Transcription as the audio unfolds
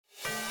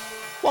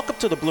Welcome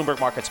to the Bloomberg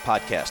Markets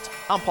Podcast.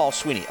 I'm Paul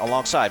Sweeney,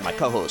 alongside my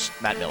co-host,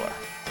 Matt Miller.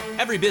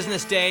 Every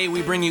business day,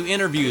 we bring you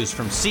interviews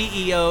from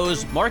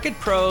CEOs, market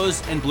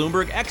pros, and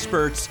Bloomberg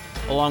experts,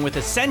 along with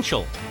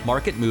essential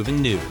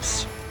market-moving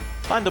news.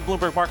 Find the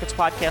Bloomberg Markets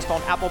Podcast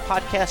on Apple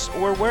Podcasts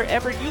or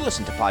wherever you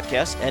listen to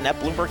podcasts and at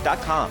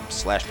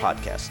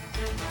Bloomberg.com/podcast.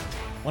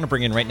 I want to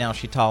bring in right now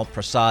Sheetal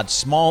Prasad,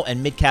 small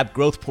and mid-cap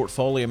growth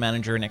portfolio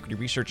manager and equity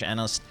research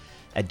analyst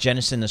at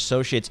Jennison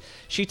Associates.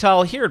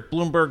 Sheetal, here at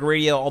Bloomberg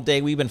Radio all day,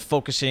 we've been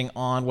focusing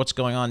on what's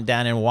going on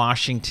down in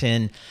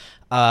Washington,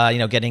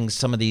 getting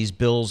some of these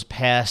bills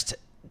passed.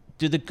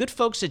 Do the good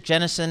folks at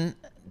Jennison,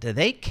 do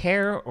they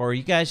care, or are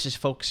you guys just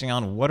focusing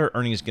on what are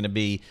earnings going to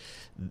be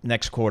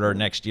next quarter,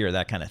 next year,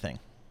 that kind of thing?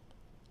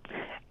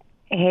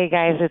 Hey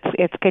guys,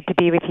 it's good to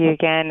be with you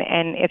again,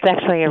 and it's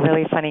actually a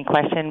really funny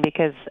question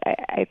because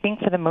I think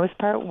for the most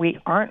part we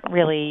aren't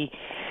really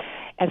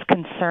as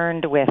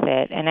concerned with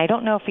it, and I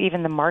don't know if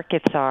even the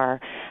markets are.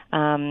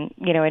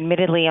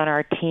 Admittedly on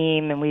our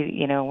team, and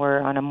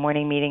we're on a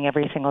morning meeting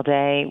every single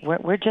day.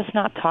 We're just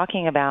not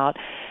talking about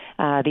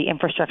the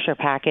infrastructure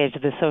package,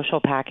 the social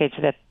package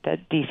that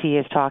DC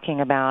is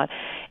talking about.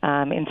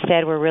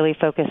 Instead, we're really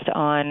focused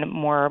on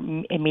more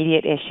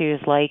immediate issues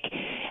like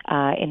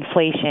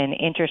inflation,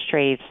 interest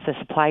rates, the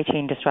supply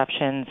chain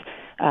disruptions,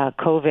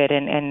 COVID,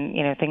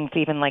 and things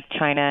even like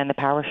China and the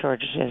power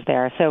shortages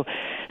there. So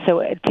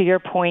to your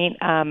point,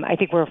 I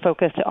think we're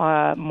focused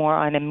more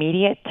on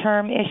immediate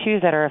term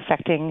issues that are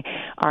affecting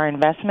our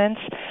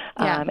investments,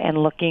 and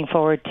looking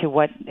forward to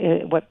what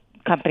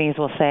companies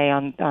will say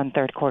on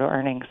third quarter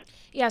earnings.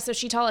 Yeah, so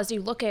Sheetal, as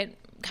you look at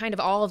kind of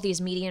all of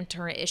these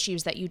medium-term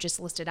issues that you just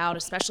listed out,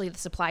 especially the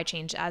supply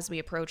chain as we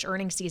approach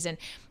earnings season,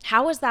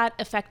 how is that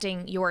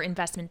affecting your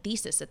investment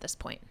thesis at this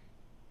point?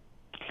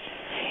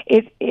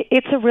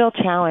 It's a real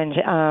challenge,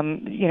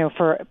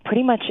 for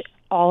pretty much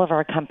all of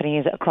our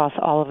companies across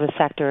all of the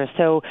sectors.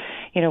 So,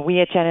 we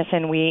at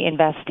Jennison, we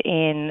invest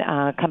in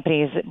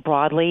companies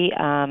broadly,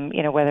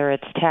 whether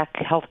it's tech,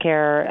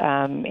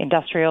 healthcare,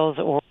 industrials,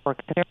 or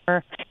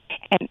consumer.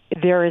 And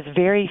there is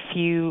very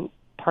few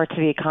parts of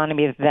the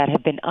economy that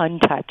have been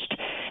untouched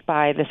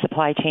by the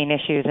supply chain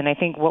issues. And I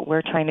think what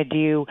we're trying to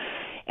do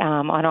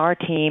on our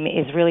team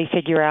is really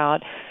figure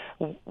out,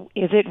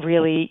 is it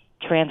really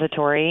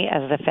transitory,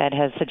 as the Fed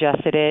has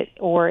suggested it,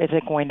 or is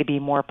it going to be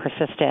more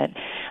persistent?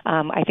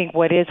 I think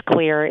what is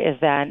clear is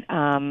that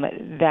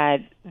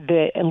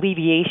the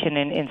alleviation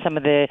in some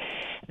of the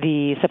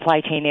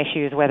supply chain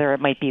issues, whether it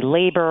might be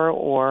labor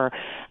or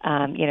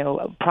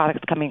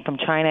products coming from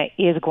China,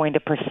 is going to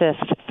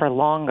persist for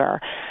longer.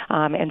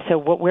 And so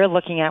what we're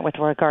looking at with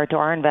regard to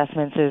our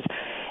investments is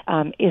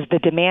the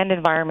demand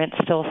environment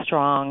still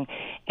strong,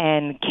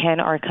 and can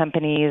our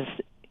companies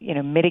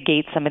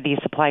mitigate some of these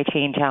supply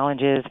chain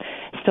challenges,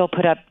 still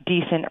put up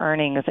decent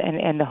earnings,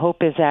 and the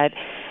hope is that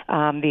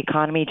the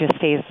economy just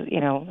stays,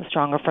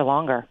 stronger for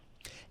longer.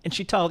 And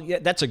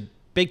Sheetal, that's a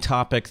big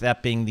topic,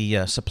 that being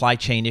the supply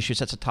chain issues.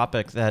 That's a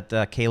topic that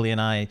Kaylee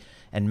and I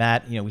and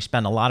Matt, we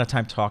spend a lot of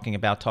time talk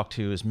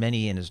to as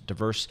many and as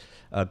diverse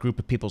group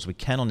of people as we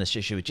can on this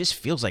issue. It just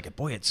feels like,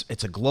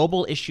 it's a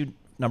global issue,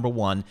 number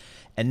one.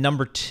 And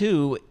number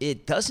two,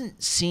 it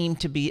doesn't seem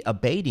to be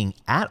abating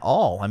at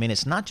all. I mean,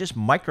 it's not just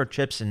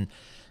microchips, and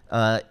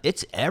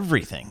it's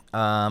everything.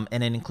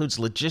 And it includes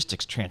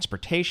logistics,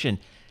 transportation.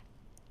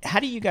 How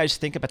do you guys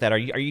think about that? Are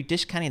you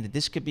discounting that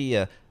this could be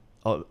a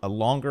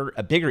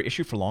bigger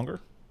issue for longer?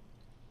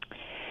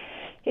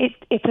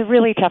 It's a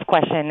really tough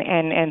question,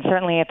 and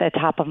certainly at the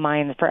top of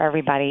mind for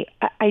everybody.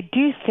 I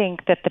do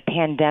think that the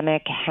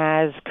pandemic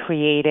has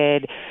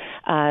created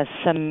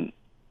some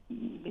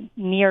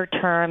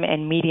near-term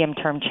and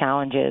medium-term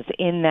challenges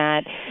in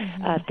that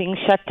things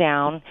shut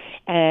down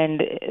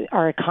and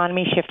our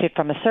economy shifted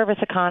from a service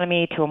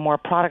economy to a more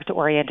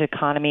product-oriented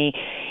economy,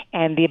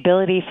 and the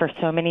ability for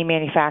so many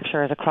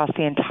manufacturers across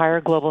the entire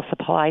global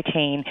supply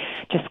chain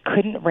just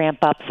couldn't ramp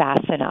up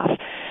fast enough.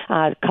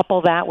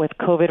 Couple that with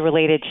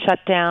COVID-related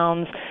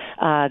shutdowns,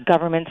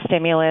 government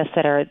stimulus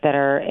that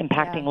are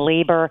impacting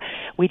labor.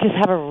 We just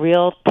have a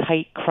real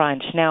tight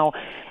crunch. Now,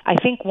 I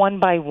think one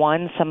by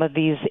one, some of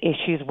these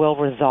issues will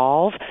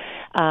resolve,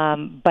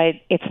 but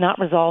it's not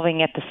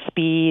resolving at the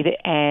speed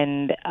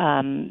and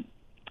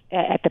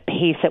at the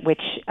pace at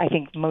which I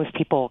think most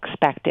people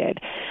expected.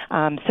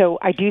 So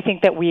I do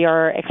think that we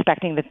are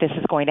expecting that this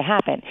is going to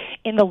happen.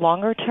 In the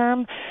longer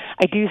term,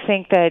 I do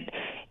think that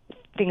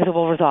things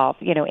will resolve.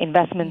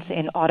 Investments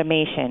in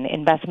automation,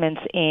 investments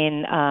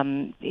in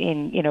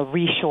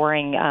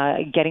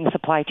reshoring, getting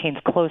supply chains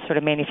closer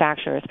to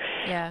manufacturers.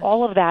 Yeah.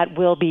 All of that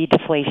will be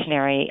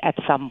deflationary at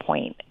some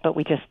point, but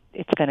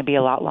it's going to be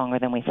a lot longer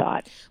than we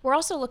thought. We're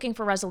also looking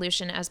for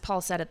resolution, as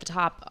Paul said at the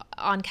top,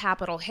 on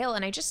Capitol Hill,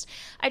 and I just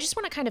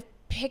want to kind of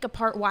pick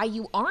apart why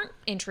you aren't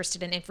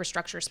interested in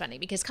infrastructure spending,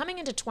 because coming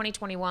into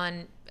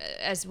 2021,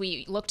 as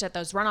we looked at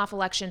those runoff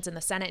elections in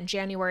the Senate in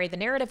January, the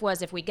narrative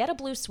was if we get a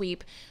blue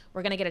sweep,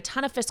 we're going to get a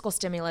ton of fiscal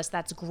stimulus.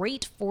 That's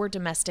great for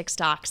domestic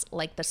stocks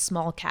like the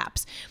small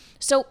caps.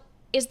 So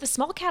Is the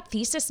small cap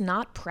thesis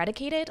not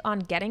predicated on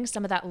getting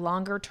some of that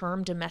longer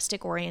term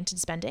domestic oriented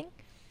spending?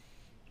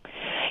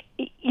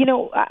 You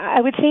know,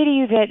 I would say to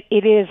you that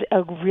it is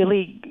a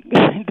really,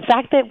 the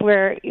fact that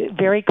we're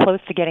very close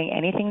to getting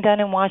anything done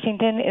in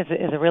Washington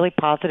is a really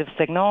positive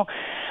signal.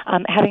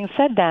 Having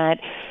said that,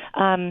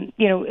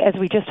 you know, as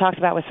we just talked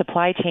about with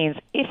supply chains,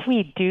 if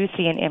we do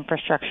see an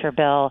infrastructure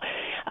bill,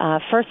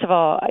 first of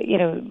all, you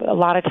know, a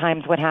lot of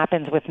times what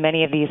happens with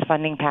many of these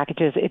funding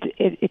packages,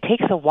 it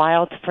takes a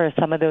while for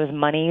some of those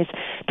monies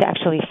to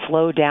actually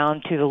flow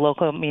down to the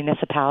local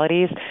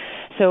municipalities.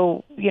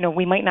 So, you know,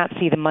 we might not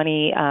see the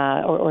money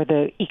or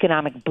the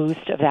economic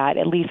boost of that,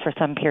 at least for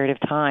some period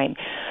of time.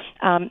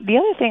 The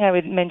other thing I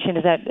would mention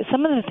is that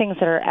some of the things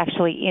that are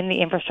actually in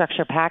the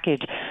infrastructure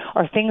package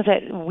are things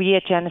that we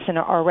at Jennison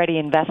are already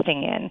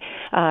investing in,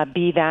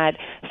 be that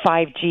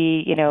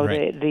 5G, you know,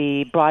 right.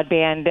 the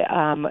broadband,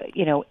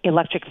 you know,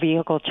 electric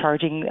vehicle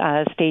charging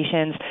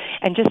stations,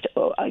 and just,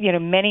 you know,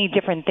 many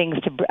different things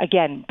to,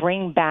 again,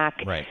 bring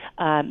back Right.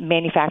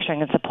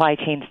 Manufacturing and supply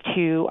chains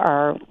to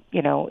our,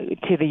 you know,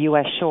 to the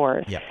U.S.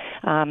 shores. Yep.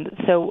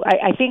 So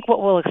I think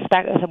what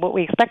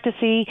we expect to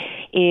see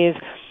is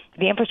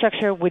the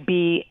infrastructure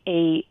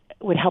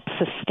would help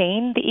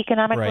sustain the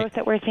economic Right. growth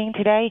that we're seeing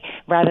today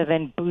rather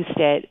than boost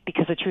it,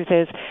 because the truth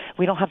is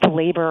we don't have the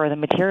labor or the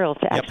materials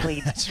to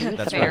actually That's do fair. some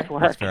of this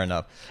work. That's fair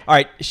enough. All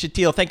right,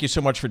 Shatil, thank you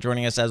so much for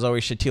joining us. As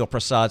always, Shatil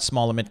Prasad,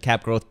 Small and Mid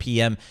Cap Growth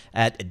PM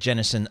at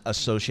Jennison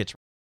Associates.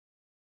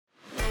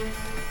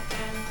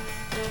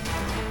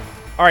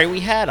 All right,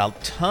 we had a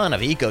ton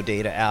of eco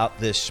data out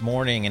this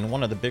morning, and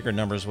one of the bigger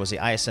numbers was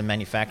the ISM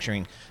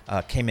manufacturing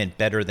came in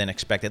better than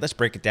expected. Let's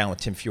break it down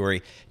with Tim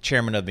Fury,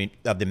 chairman of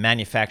the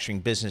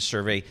Manufacturing Business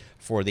Survey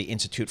for the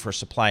Institute for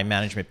Supply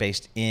Management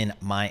based in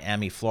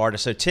Miami, Florida.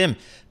 So, Tim,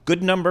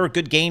 good number,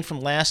 good gain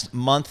from last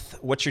month.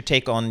 What's your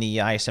take on the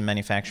ISM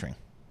manufacturing?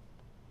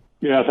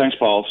 Yeah, thanks,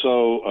 Paul.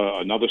 So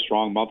another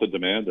strong month of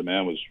demand.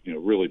 Demand was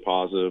really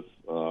positive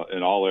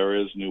in all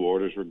areas. New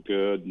orders were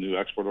good. New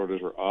export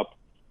orders were up.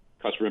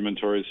 Customer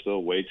inventory is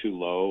still way too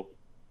low.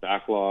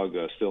 Backlog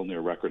still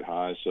near record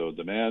highs. So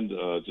demand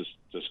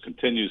just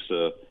continues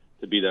to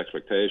beat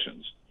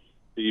expectations.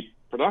 The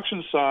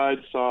production side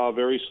saw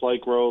very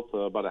slight growth,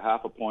 about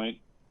 0.5 point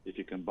if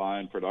you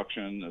combine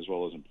production as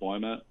well as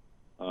employment.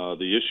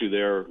 The issue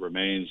there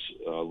remains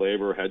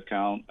labor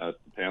headcount at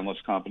the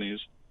panelist companies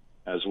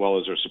as well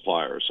as their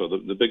suppliers. So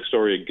the big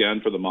story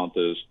again for the month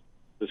is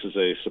this is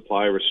a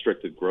supply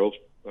restricted growth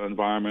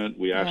environment.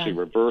 We actually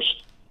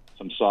reversed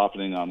some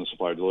softening on the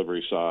supply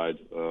delivery side,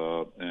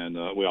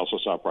 and we also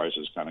saw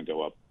prices kind of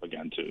go up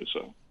again too.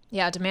 So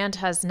yeah, demand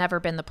has never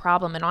been the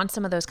problem. And on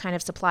some of those kind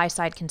of supply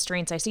side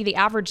constraints, I see the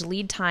average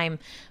lead time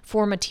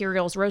for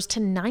materials rose to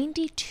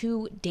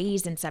 92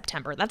 days in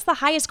September. That's the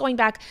highest going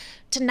back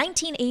to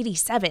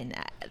 1987.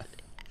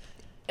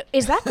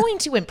 Is that going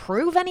to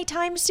improve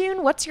anytime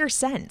soon? What's your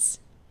sense?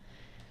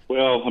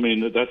 Well, I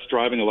mean, that's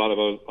driving a lot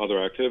of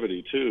other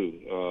activity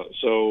too.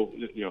 So,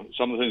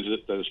 some of the things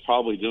that it's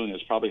probably doing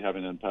is probably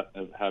having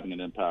an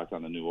impact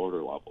on the new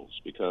order levels,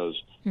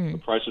 because the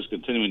price is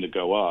continuing to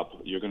go up.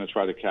 You're going to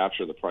try to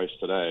capture the price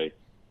today,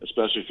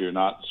 especially if you're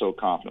not so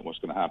confident what's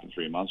going to happen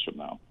 3 months from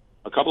now.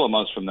 A couple of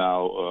months from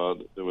now,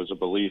 there was a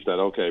belief that,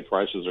 okay,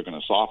 prices are going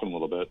to soften a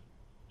little bit,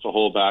 so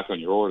hold back on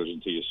your orders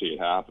until you see it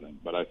happening.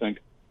 But I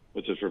think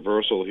with this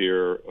reversal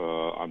here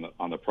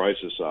on the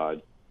prices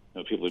side,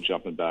 people are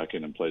jumping back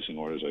in and placing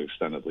orders at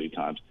extended lead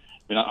times.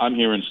 I mean, I'm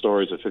hearing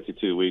stories of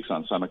 52 weeks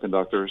on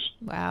semiconductors.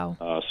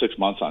 Wow. 6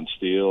 months on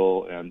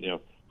steel, and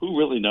who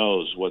really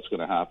knows what's going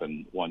to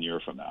happen 1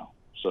 year from now?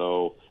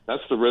 So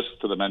that's the risk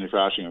to the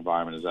manufacturing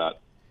environment, is that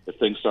if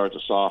things start to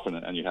soften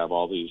and you have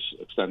all these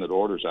extended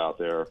orders out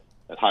there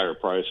at higher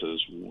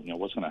prices,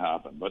 what's going to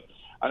happen? But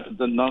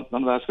none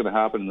of that's going to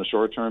happen in the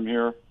short term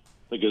here.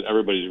 I think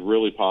everybody's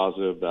really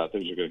positive that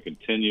things are going to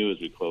continue as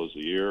we close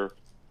the year.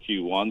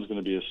 Q1 is going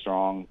to be a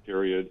strong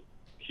period.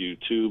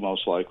 Q2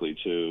 most likely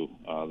too.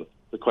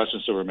 The question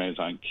still remains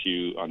on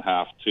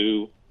half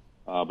two,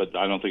 but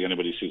I don't think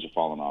anybody sees it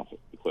falling off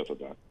the cliff of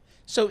that.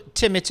 So,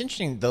 Tim, it's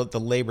interesting, the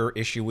labor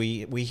issue.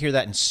 We hear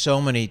that in so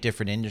many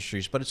different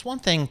industries, but it's one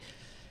thing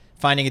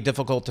finding it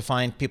difficult to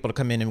find people to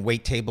come in and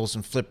wait tables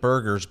and flip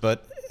burgers.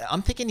 But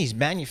I'm thinking these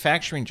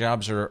manufacturing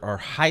jobs are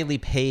highly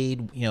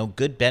paid,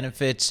 good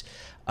benefits,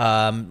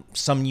 some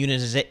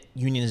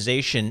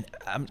unionization.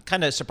 I'm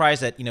kind of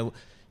surprised that,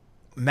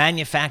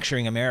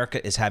 manufacturing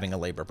America is having a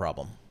labor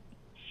problem.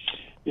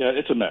 Yeah,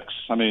 it's a mix.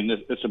 I mean,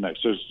 it's a mix.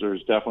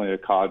 There's definitely a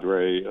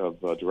cadre of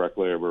direct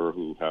labor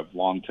who have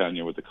long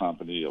tenure with the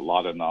company, a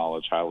lot of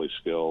knowledge, highly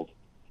skilled.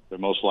 They're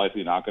most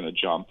likely not going to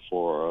jump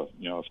for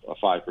a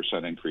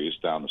 5% increase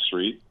down the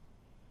street,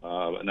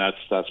 and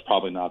that's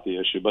probably not the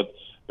issue. But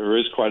there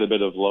is quite a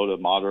bit of low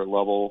to moderate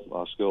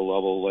level skill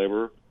level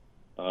labor.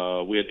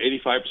 We had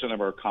 85% of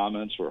our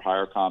comments were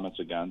hire comments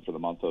again for the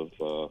month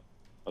of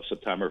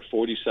September.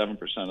 47%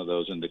 of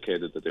those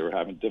indicated that they were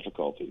having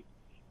difficulty,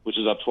 which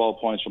is up 12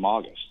 points from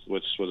August,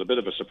 which was a bit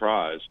of a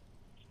surprise.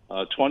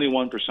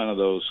 21% of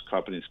those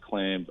companies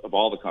claimed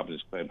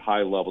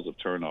high levels of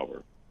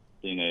turnover.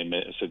 being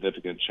a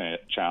significant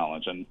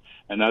challenge, and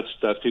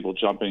that's people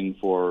jumping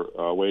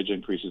for wage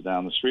increases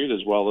down the street,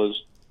 as well as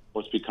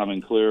what's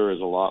becoming clear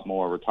is a lot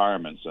more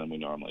retirements than we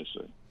normally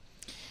see.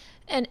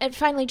 And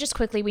finally, just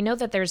quickly, we know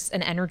that there's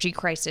an energy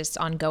crisis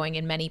ongoing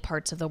in many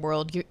parts of the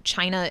world.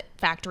 China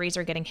factories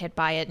are getting hit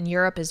by it, and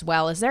Europe as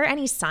well. Is there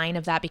any sign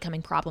of that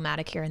becoming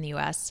problematic here in the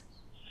U.S.?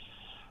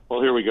 Well,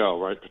 here we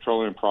go, right?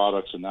 Petroleum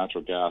products and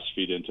natural gas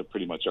feed into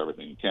pretty much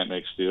everything. You can't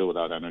make steel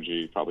without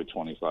energy. Probably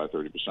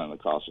 25-30% of the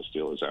cost of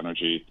steel is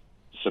energy.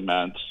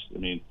 Cement, I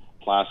mean,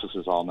 plastics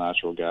is all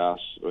natural gas.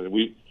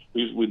 We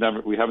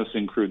haven't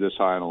seen crude this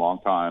high in a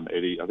long time. I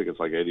think it's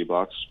like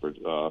 $80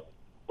 for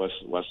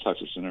West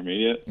Texas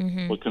Intermediate.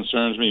 Mm-hmm. What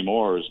concerns me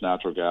more is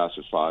natural gas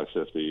is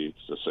 $5.50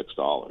 to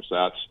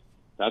 $6.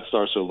 That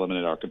starts to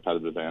eliminate our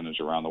competitive advantage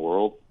around the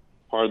world.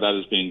 Part of that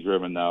is being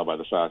driven now by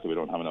the fact that we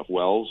don't have enough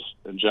wells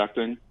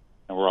injecting,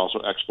 and we're also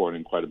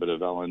exporting quite a bit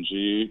of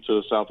LNG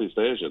to Southeast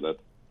Asia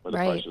where the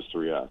price is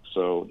 3x.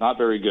 So not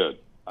very good.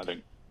 I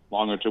think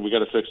longer term we got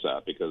to fix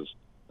that, because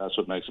that's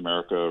what makes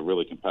America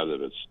really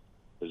competitive.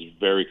 It's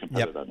very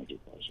competitive energy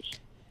prices.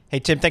 Hey,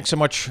 Tim, thanks so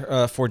much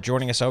for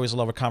joining us. I always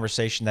love a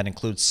conversation that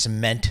includes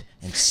cement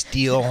and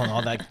steel and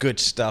all that good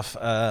stuff,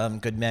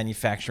 good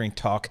manufacturing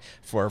talk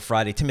for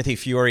Friday. Timothy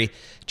Fiore,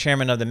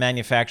 chairman of the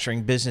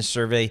Manufacturing Business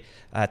Survey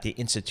at the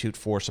Institute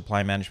for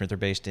Supply Management. They're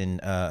based in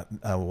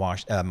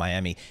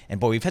Miami. And,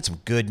 boy, we've had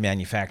some good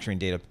manufacturing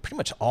data pretty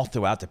much all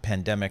throughout the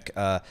pandemic.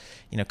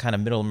 Kind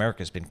of middle America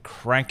has been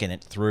cranking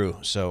it through.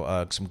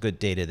 So some good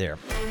data there.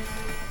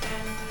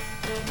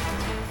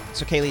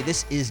 So, Kaylee,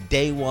 this is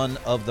day one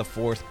of the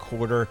fourth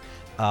quarter.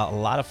 A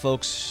lot of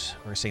folks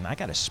are saying, I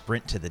got to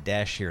sprint to the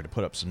dash here to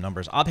put up some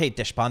numbers. Abhay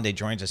Deshpande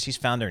joins us. He's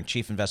founder and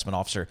chief investment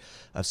officer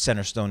of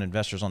Centerstone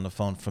Investors, on the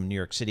phone from New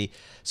York City.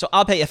 So,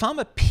 Abhay, if I'm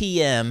a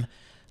PM,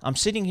 I'm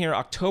sitting here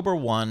October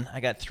 1. I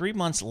got 3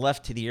 months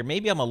left to the year.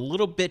 Maybe I'm a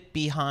little bit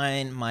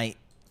behind my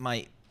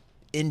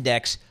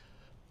index.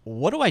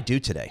 What do I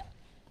do today?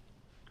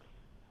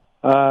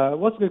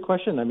 Well, it's a good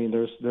question. I mean,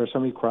 there are so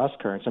many cross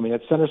currents. I mean,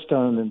 at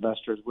Centerstone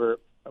Investors, we're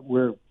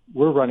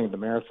running the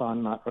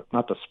marathon,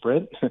 not the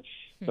sprint.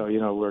 So,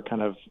 we're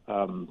kind of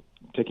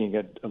taking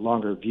a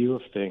longer view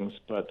of things.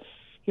 But,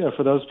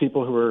 for those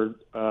people who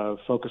are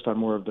focused on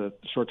more of the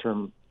short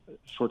term,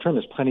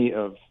 there's plenty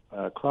of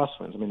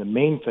crosswinds. I mean, the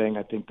main thing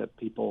I think that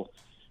people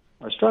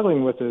are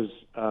struggling with is,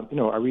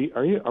 are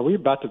we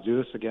about to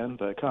do this again?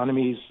 The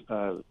economy's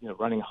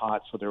running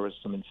hot, so there was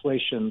some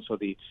inflation. So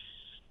the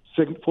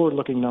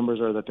forward-looking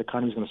numbers are that the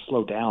economy is going to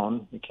slow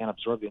down. We can't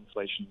absorb the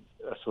inflation,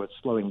 so it's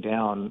slowing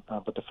down.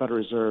 But the Federal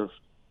Reserve,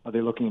 are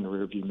they looking in the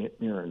rearview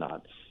mirror or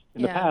not?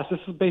 In the past, this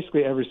is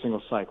basically every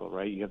single cycle,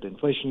 right? You have the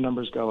inflation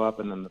numbers go up,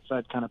 and then the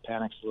Fed kind of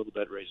panics a little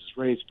bit, raises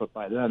rates, but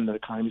by then the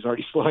economy's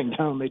already slowing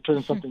down. They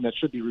turn something that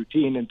should be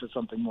routine into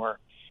something more,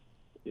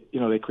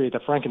 they create the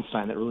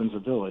Frankenstein that ruins the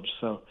village.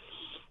 So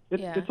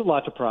it's a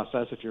lot to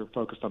process if you're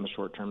focused on the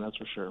short term, that's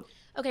for sure.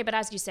 Okay, but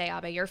as you say,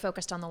 Abhay, you're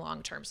focused on the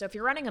long term. So if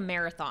you're running a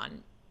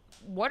marathon,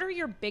 what are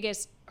your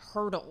biggest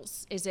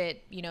hurdles? Is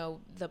it,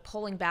 the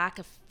pulling back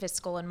of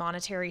fiscal and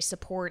monetary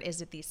support?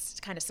 Is it these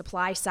kind of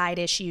supply side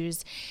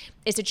issues?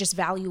 Is it just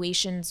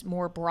valuations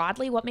more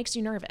broadly? What makes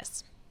you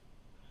nervous?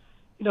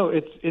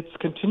 It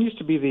continues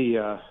to be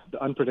the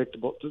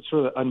unpredictable,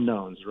 sort of the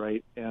unknowns,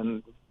 right?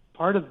 And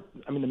the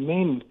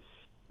main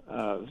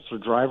sort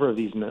of driver of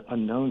these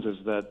unknowns is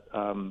that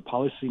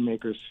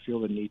policymakers feel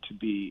the need to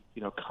be,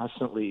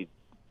 constantly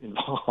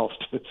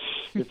involved.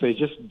 If they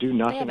just do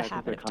nothing, I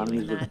think the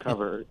economies would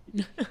recover.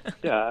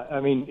 Yeah, I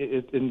mean,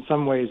 in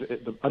some ways,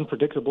 the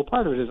unpredictable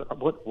part of it is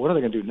what are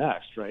they going to do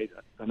next, right?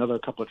 Another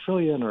couple of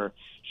trillion, or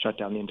shut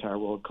down the entire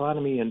world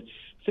economy, and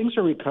things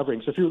are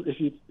recovering. So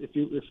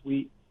if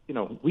we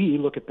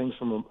look at things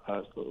from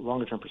a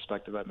longer term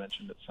perspective, I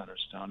mentioned at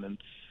Centerstone, and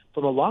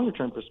from a longer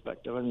term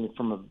perspective, I mean,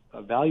 from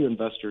a value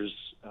investor's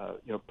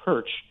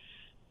perch,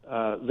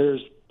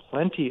 there's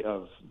plenty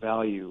of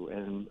value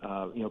and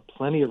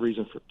plenty of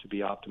reason to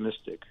be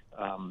optimistic.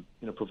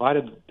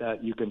 Provided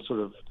that you can sort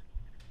of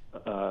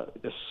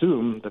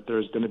assume that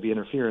there's going to be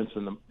interference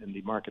in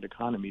the market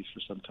economies for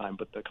some time,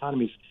 but the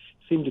economies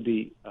seem to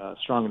be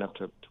strong enough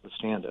to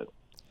withstand it.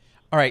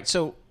 All right.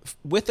 So,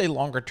 with a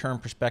longer term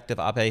perspective,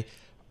 Abhay,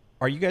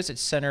 are you guys at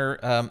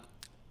Centerstone?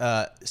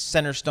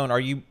 Are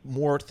you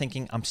more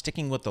thinking I'm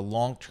sticking with the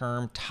long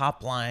term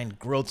top line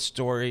growth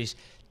stories,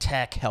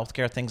 tech,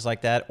 healthcare, things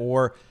like that,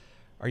 or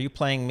are you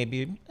playing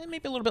maybe a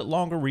little bit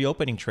longer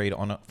reopening trade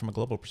from a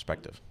global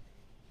perspective?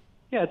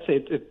 Yeah, I'd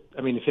say if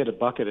you had to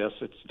bucket us,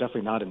 it's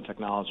definitely not in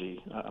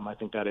technology. I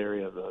think that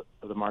area of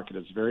the market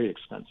is very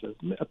expensive,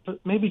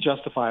 maybe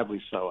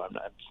justifiably so.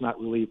 It's not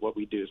really what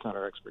we do; it's not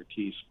our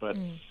expertise. But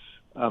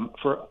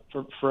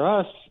for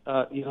us,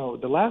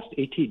 the last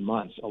 18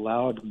 months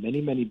allowed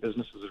many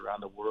businesses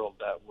around the world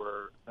that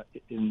were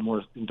in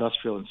more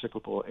industrial and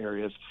cyclical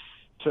areas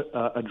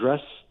to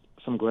address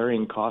some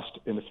glaring cost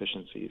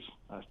inefficiencies.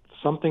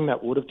 Something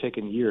that would have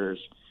taken years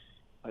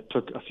it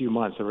took a few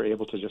months. They were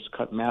able to just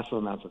cut massive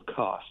amounts of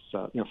costs.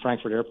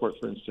 Frankfurt Airport,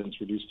 for instance,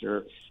 reduced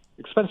their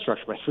expense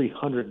structure by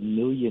 300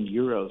 million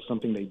euros,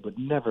 something they would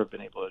never have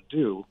been able to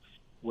do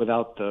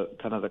without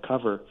the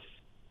cover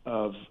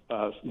of,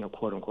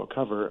 quote unquote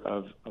cover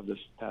of this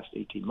past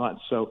 18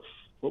 months. So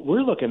what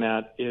we're looking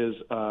at is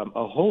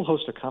a whole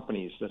host of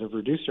companies that have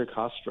reduced their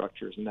cost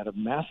structures and that have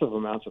massive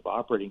amounts of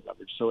operating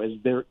leverage. So as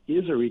there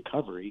is a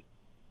recovery,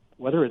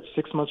 whether it's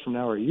 6 months from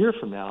now or a year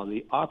from now,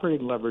 the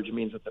operating leverage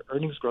means that the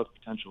earnings growth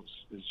potential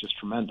is just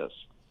tremendous.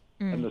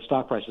 And the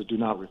stock prices do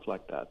not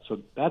reflect that.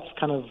 So that's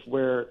kind of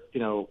where,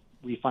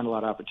 we find a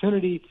lot of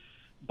opportunity,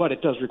 but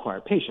it does require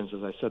patience.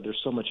 As I said,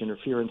 there's so much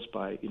interference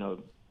by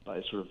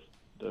sort of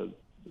the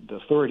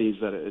authorities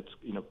that it's,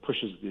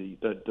 pushes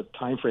the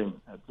time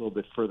frame a little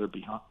bit further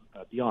beyond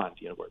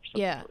where.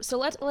 Yeah. So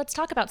let's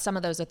talk about some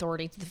of those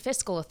authorities, the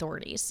fiscal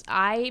authorities.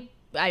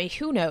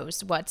 Who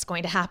knows what's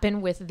going to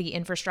happen with the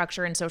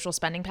infrastructure and social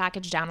spending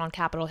package down on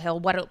Capitol Hill,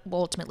 what it will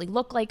ultimately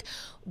look like,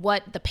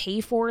 what the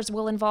pay-fors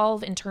will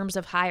involve in terms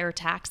of higher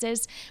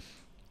taxes.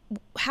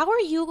 How are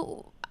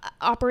you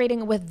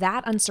operating with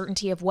that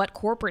uncertainty of what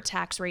corporate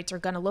tax rates are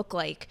going to look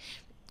like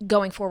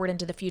going forward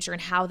into the future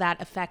and how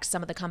that affects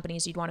some of the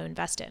companies you'd want to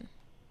invest in?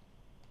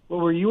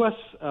 Well, we're U.S.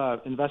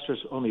 Investors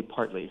only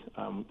partly.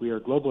 We are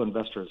global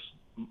investors.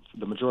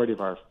 The majority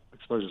of our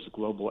exposure is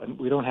global, and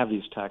we don't have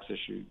these tax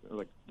issues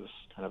like this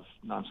kind of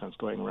nonsense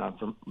going around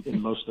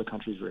in most of the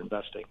countries we're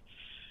investing.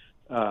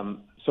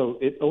 So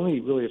it only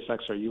really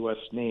affects our U.S.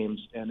 names,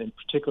 and in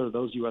particular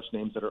those U.S.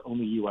 names that are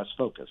only U.S.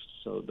 focused.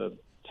 So the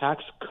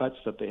tax cuts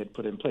that they had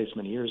put in place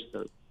a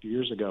few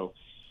years ago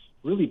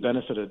really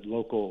benefited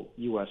local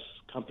U.S.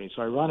 companies.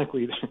 So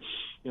ironically,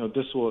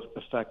 this will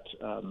affect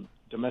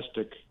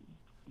domestic.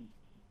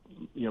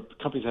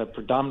 Companies that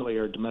predominantly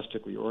are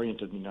domestically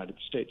oriented in the United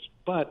States,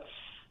 but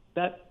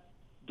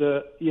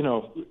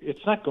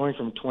it's not going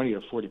from 20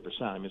 to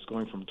 40%. I mean, it's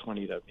going from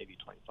 20 to maybe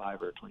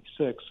 25 or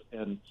 26,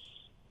 and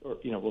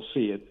we'll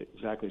see it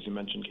exactly as you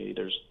mentioned, Katie.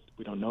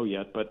 We don't know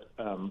yet, but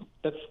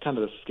that's kind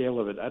of the scale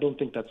of it. I don't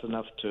think that's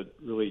enough to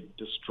really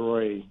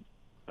destroy,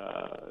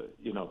 a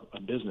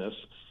business.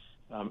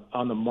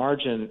 On the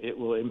margin, it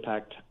will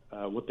impact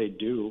what they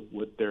do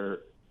with their,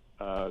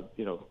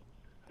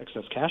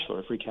 excess cash flow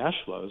or free cash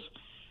flows.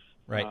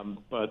 Right.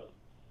 But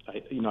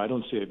I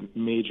don't see a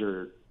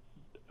major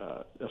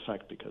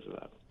effect because of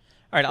that.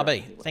 All right,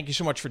 Abhay, thank you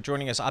so much for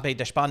joining us. Abhay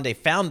Deshpande,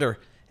 founder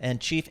and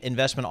Chief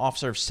Investment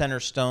Officer of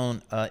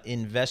Centerstone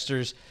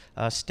Investors,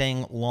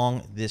 staying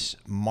long this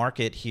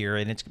market here.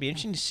 And it's going to be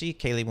interesting to see,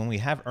 Kayleigh, when we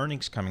have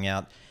earnings coming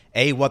out,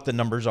 A, what the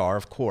numbers are,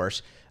 of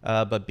course,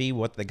 but B,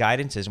 what the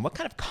guidance is and what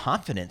kind of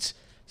confidence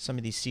some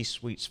of these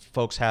C-suite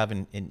folks have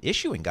in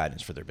issuing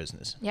guidance for their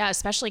business. Yeah,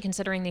 especially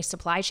considering these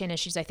supply chain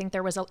issues. I think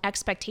there was an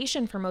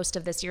expectation for most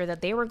of this year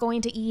that they were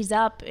going to ease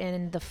up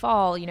in the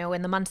fall,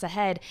 in the months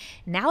ahead.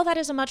 Now that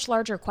is a much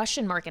larger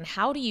question mark. And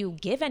how do you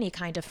give any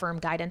kind of firm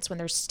guidance when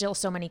there's still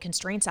so many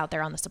constraints out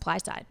there on the supply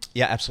side?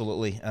 Yeah,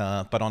 absolutely.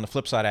 But on the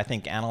flip side, I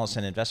think analysts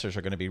and investors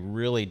are going to be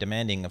really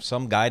demanding of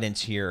some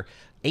guidance here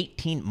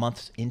 18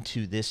 months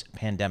into this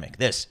pandemic.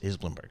 This is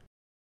Bloomberg.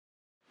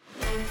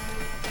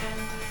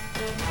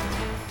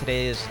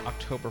 Today is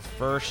October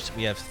 1st.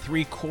 We have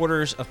 3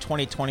 quarters of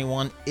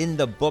 2021 in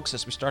the books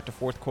as we start the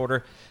 4th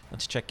quarter.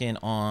 Let's check in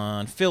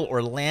on Phil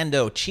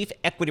Orlando, Chief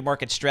Equity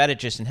Market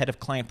Strategist and Head of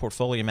Client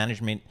Portfolio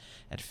Management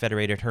at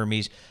Federated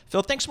Hermes.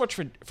 Phil, thanks so much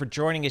for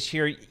joining us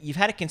here. You've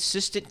had a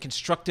consistent,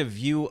 constructive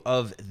view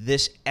of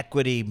this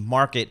equity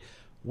market.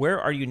 Where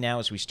are you now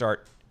as we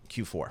start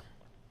Q4?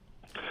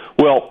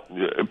 Well,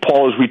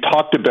 Paul, as we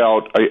talked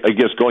about, I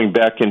guess going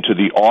back into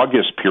the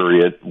August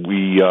period,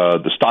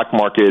 the stock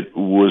market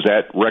was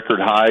at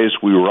record highs.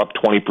 We were up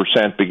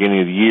 20%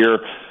 beginning of the year,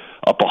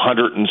 up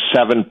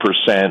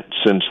 107%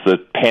 since the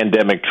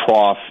pandemic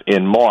trough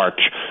in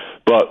March.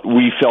 But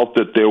we felt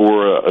that there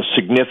were a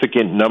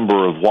significant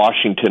number of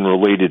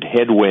Washington-related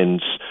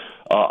headwinds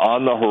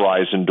on the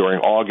horizon during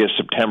August,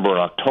 September, and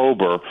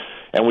October.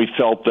 And we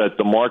felt that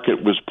the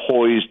market was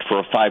poised for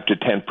a 5 to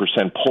 10%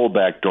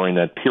 pullback during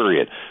that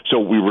period. So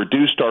we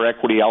reduced our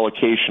equity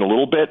allocation a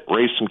little bit,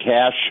 raised some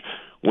cash,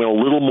 went a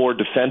little more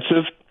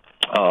defensive.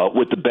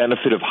 With the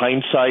benefit of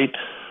hindsight,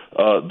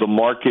 the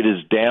market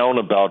is down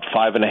about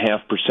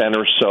 5.5%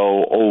 or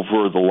so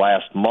over the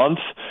last month.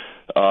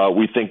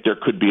 We think there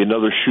could be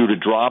another shoe to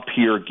drop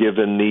here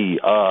given the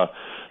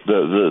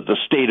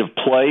state of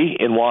play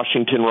in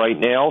Washington right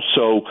now.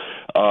 So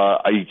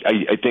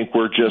I think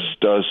we're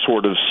just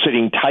sort of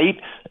sitting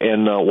tight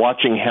and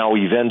watching how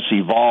events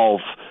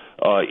evolve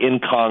in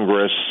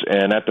Congress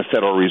and at the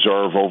Federal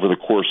Reserve over the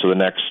course of the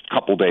next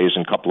couple days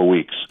and couple of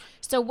weeks.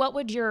 So what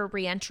would your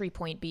reentry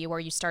point be where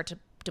you start to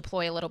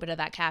deploy a little bit of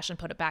that cash and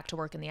put it back to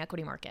work in the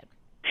equity market?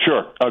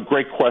 Sure.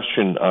 Great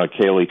question,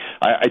 Kayleigh.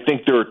 I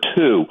think there are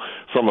two.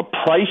 From a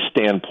price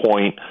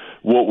standpoint,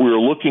 what we were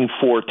looking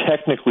for,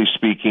 technically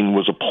speaking,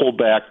 was a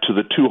pullback to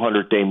the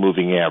 200-day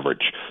moving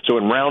average. So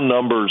in round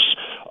numbers,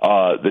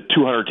 the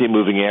 200-day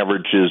moving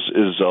average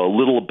is a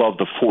little above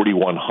the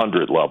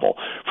 4,100 level.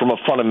 From a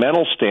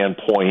fundamental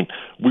standpoint,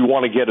 we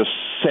want to get a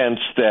sense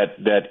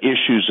that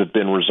issues have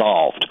been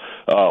resolved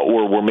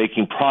or we're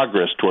making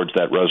progress towards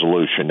that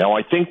resolution. Now,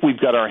 I think we've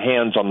got our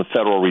hands on the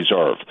Federal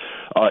Reserve.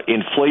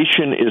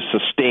 Inflation is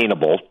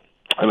sustainable.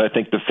 And I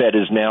think the Fed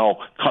is now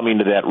coming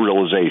to that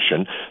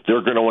realization.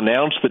 They're going to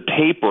announce the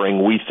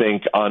tapering, we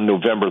think, on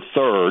November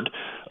 3rd,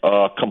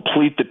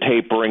 complete the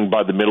tapering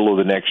by the middle of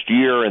the next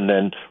year, and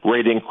then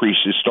rate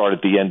increases start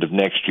at the end of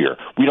next year.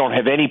 We don't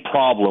have any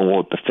problem with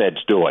what the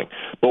Fed's doing.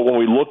 But when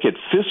we look at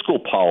fiscal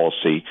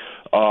policy,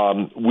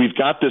 we've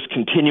got this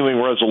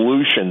continuing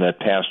resolution that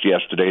passed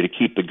yesterday to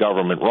keep the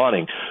government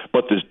running,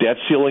 but this debt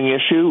ceiling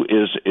issue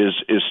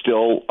is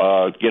still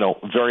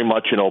very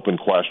much an open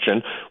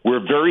question. We're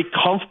very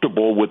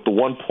comfortable with the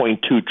 $1.2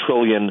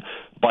 trillion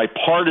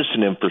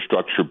bipartisan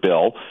infrastructure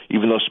bill,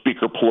 even though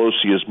Speaker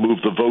Pelosi has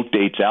moved the vote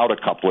dates out a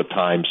couple of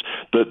times.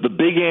 The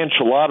big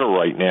enchilada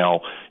right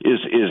now is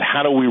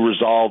how do we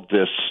resolve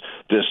this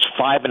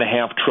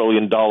 $5.5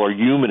 trillion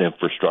human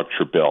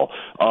infrastructure bill?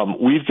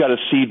 We've got to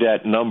see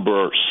that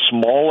number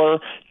smaller,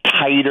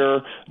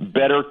 tighter,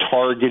 better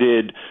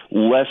targeted,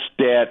 less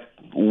debt,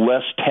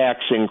 less tax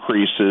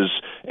increases,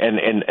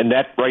 and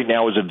that right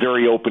now is a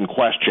very open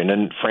question.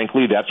 And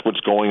frankly, that's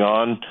what's going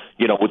on,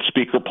 with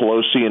Speaker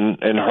Pelosi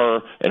and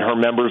her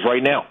members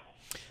right now.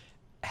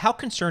 How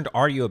concerned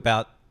are you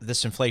about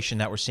this inflation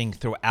that we're seeing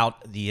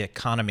throughout the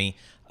economy?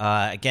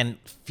 Again,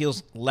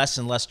 feels less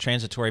and less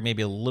transitory,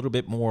 maybe a little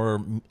bit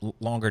more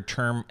longer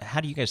term. How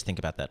do you guys think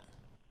about that?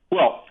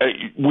 Well,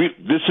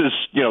 this is,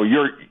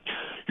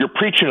 you're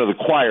preaching to the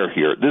choir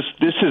here.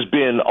 This has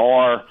been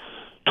our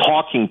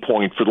talking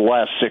point for the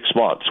last 6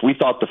 months. We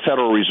thought the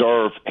Federal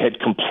Reserve had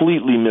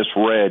completely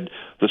misread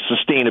the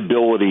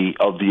sustainability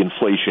of the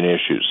inflation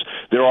issues.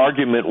 Their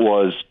argument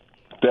was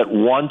that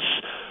once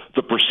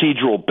the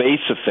procedural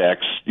base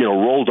effects,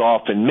 rolled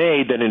off in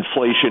May, then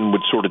inflation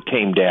would sort of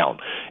tame down.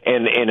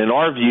 And in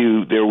our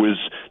view, there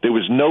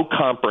was no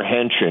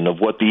comprehension of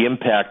what the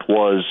impact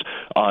was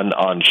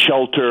on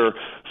shelter,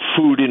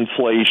 food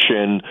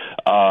inflation,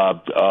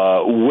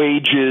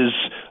 wages,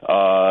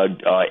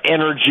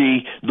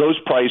 energy. Those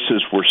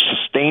prices were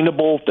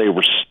sustainable, they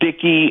were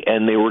sticky,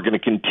 and they were going to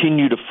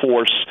continue to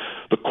force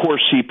the core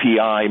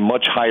CPI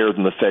much higher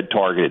than the Fed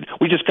targeted.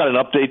 We just got an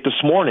update this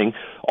morning.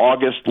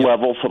 August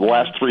level for the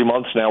last 3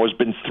 months now has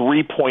been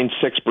 3.6%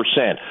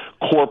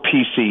 core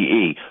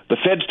PCE. The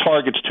Fed's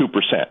target's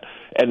 2%.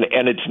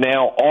 And it's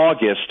now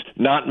August,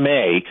 not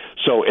May.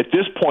 So at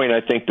this point,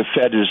 I think the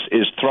Fed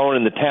is throwing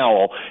in the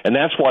towel, and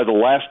that's why the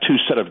last two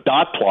set of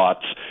dot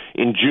plots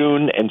in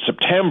June and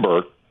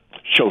September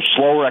show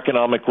slower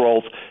economic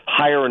growth,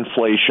 higher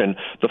inflation.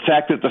 The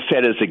fact that the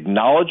Fed is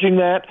acknowledging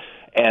that,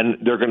 and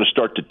they're going to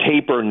start to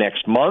taper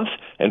next month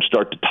and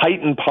start to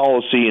tighten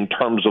policy in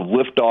terms of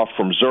liftoff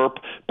from ZIRP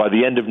by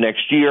the end of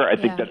next year. I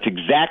think that's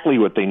exactly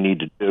what they need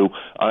to do.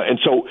 And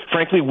so,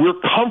 frankly, we're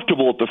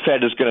comfortable that the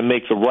Fed is going to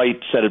make the right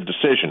set of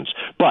decisions.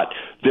 But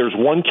there's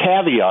one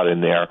caveat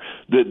in there.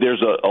 That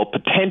there's a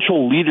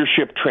potential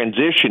leadership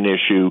transition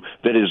issue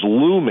that is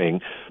looming.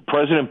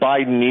 President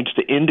Biden needs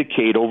to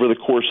indicate over the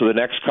course of the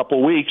next couple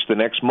of weeks, the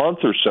next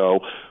month or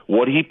so,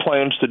 what he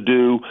plans to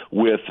do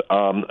with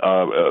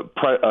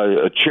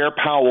Chair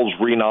Powell's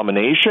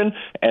renomination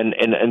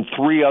and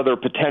 3 other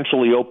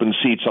potentially open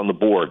seats on the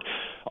board.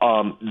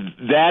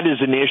 That is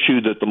an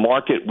issue that the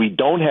market, we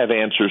don't have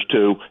answers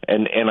to,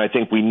 and I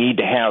think we need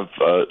to have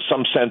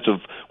some sense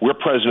of where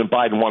President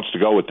Biden wants to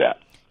go with that.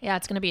 Yeah,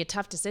 it's going to be a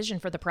tough decision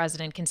for the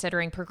president,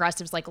 considering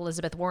progressives like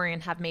Elizabeth Warren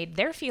have made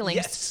their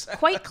feelings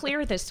quite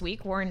clear this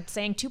week. Warren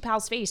saying to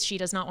Powell's face she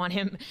does not want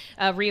him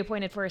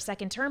reappointed for a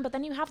second term. But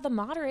then you have the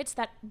moderates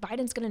that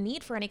Biden's going to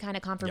need for any kind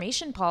of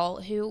confirmation,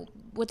 Paul, who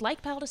would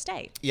like Powell to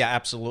stay. Yeah,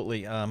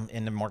 absolutely.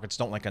 And the markets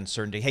don't like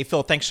uncertainty. Hey,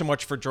 Phil, thanks so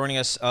much for joining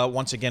us.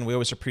 Once again, we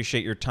always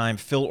appreciate your time.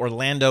 Phil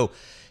Orlando,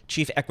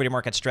 Chief Equity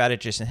Market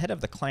Strategist and head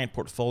of the Client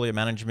Portfolio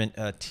Management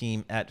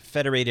team at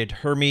Federated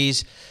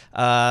Hermes.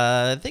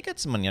 They got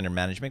some money under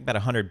management,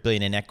 about $100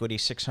 billion in equity,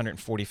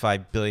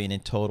 $645 billion in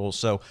total.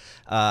 So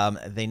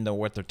they know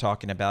what they're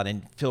talking about.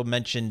 And Phil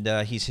mentioned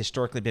he's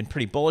historically been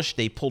pretty bullish.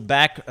 They pulled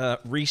back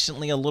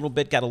recently a little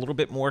bit, got a little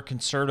bit more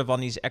conservative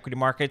on these equity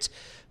markets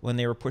when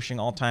they were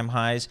pushing all-time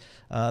highs.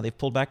 They've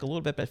pulled back a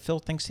little bit, but Phil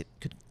thinks it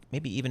could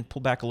maybe even pull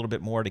back a little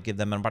bit more to give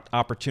them an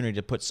opportunity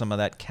to put some of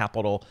that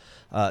capital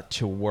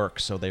to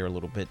work. So they're a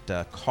little bit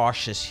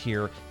cautious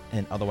here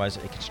and otherwise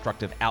a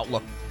constructive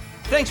outlook.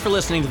 Thanks for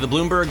listening to the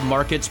Bloomberg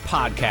Markets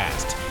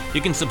Podcast.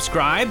 You can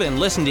subscribe and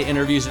listen to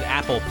interviews at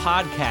Apple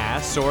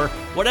Podcasts or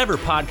whatever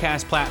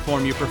podcast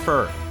platform you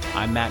prefer.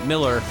 I'm Matt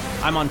Miller.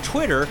 I'm on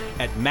Twitter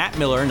at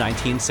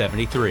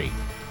MattMiller1973.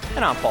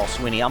 And I'm Paul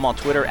Sweeney. I'm on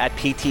Twitter at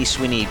PT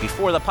Sweeney.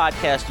 Before the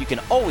podcast, you can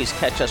always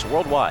catch us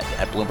worldwide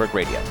at Bloomberg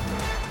Radio.